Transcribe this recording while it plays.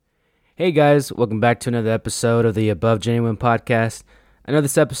Hey guys, welcome back to another episode of the Above Genuine podcast. I know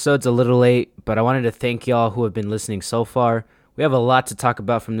this episode's a little late, but I wanted to thank y'all who have been listening so far. We have a lot to talk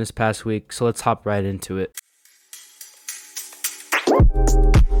about from this past week, so let's hop right into it.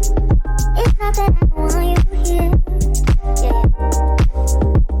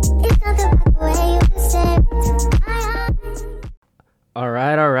 All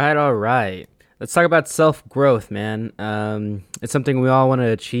right. Let's talk about self-growth, man. It's something we all want to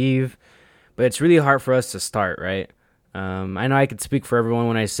achieve, but it's really hard for us to start, right? I know I could speak for everyone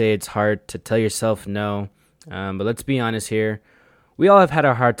when I say it's hard to tell yourself no, but let's be honest here. We all have had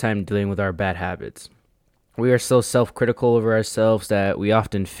a hard time dealing with our bad habits. We are so self-critical over ourselves that we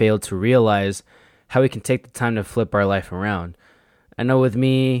often fail to realize how we can take the time to flip our life around. I know with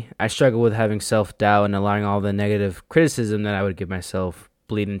me, I struggle with having self-doubt and allowing all the negative criticism that I would give myself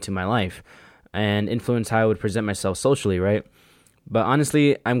bleed into my life and influence how I would present myself socially, right? But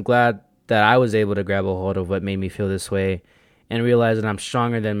honestly, I'm glad that I was able to grab a hold of what made me feel this way and realize that I'm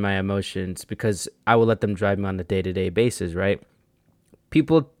stronger than my emotions because I will let them drive me on a day-to-day basis, right?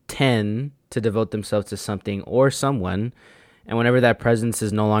 People tend to devote themselves to something or someone, and whenever that presence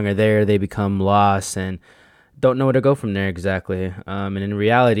is no longer there, they become lost and don't know where to go from there exactly. And in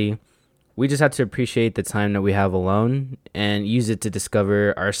reality, we just have to appreciate the time that we have alone and use it to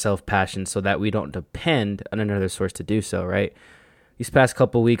discover our self-passion so that we don't depend on another source to do so, right? These past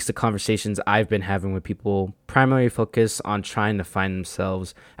couple weeks, the conversations I've been having with people primarily focus on trying to find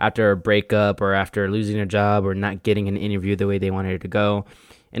themselves after a breakup or after losing a job or not getting an interview the way they wanted it to go.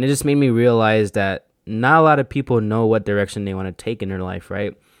 And it just made me realize that not a lot of people know what direction they want to take in their life,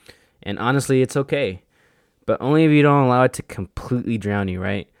 right? And honestly, it's okay. But only if you don't allow it to completely drown you,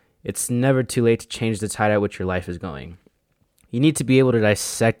 right? It's never too late to change the tide at which your life is going. You need to be able to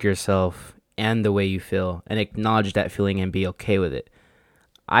dissect yourself and the way you feel and acknowledge that feeling and be okay with it.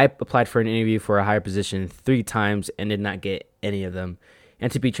 I applied for an interview for a higher position 3 times and did not get any of them.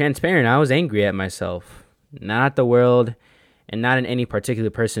 And to be transparent, I was angry at myself, not at the world and not at any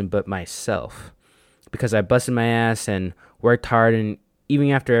particular person, but myself. Because I busted my ass and worked hard, and even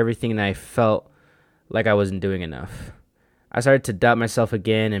after everything, I felt like I wasn't doing enough. I started to doubt myself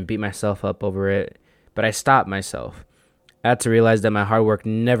again and beat myself up over it, but I stopped myself. I had to realize that my hard work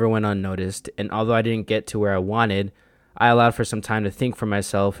never went unnoticed, and although I didn't get to where I wanted, I allowed for some time to think for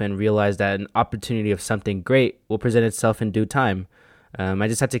myself and realize that an opportunity of something great will present itself in due time. I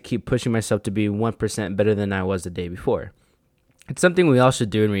just had to keep pushing myself to be 1% better than I was the day before. It's something we all should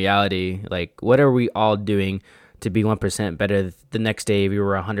do in reality. Like, what are we all doing to be 1% better the next day if you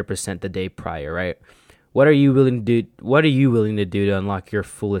were 100% the day prior, right? What are you willing to do? What are you willing to do to unlock your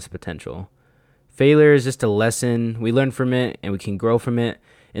fullest potential? Failure is just a lesson. We learn from it and we can grow from it.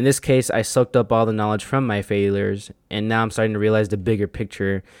 In this case, I soaked up all the knowledge from my failures, and now I'm starting to realize the bigger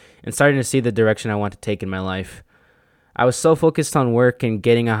picture and starting to see the direction I want to take in my life. I was so focused on work and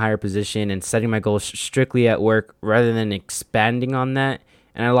getting a higher position and setting my goals strictly at work rather than expanding on that,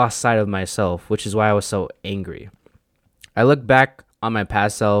 and I lost sight of myself, which is why I was so angry. I look back on my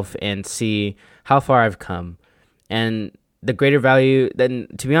past self and see how far I've come, and the greater value, then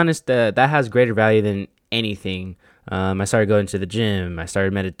to be honest, that has greater value than anything. I started going to the gym. I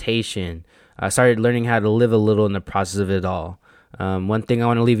started meditation. I started learning how to live a little in the process of it all. One thing I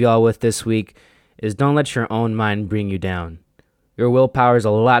want to leave y'all with this week is don't let your own mind bring you down. Your willpower is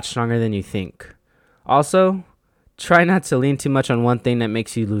a lot stronger than you think. Also, try not to lean too much on one thing that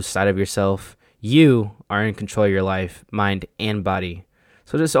makes you lose sight of yourself. You are in control of your life, mind, and body.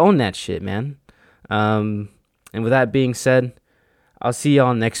 So just own that shit, man. And with that being said, I'll see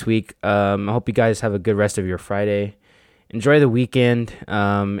y'all next week. I hope you guys have a good rest of your Friday. Enjoy the weekend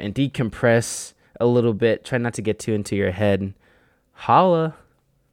and decompress a little bit. Try not to get too into your head. Holla.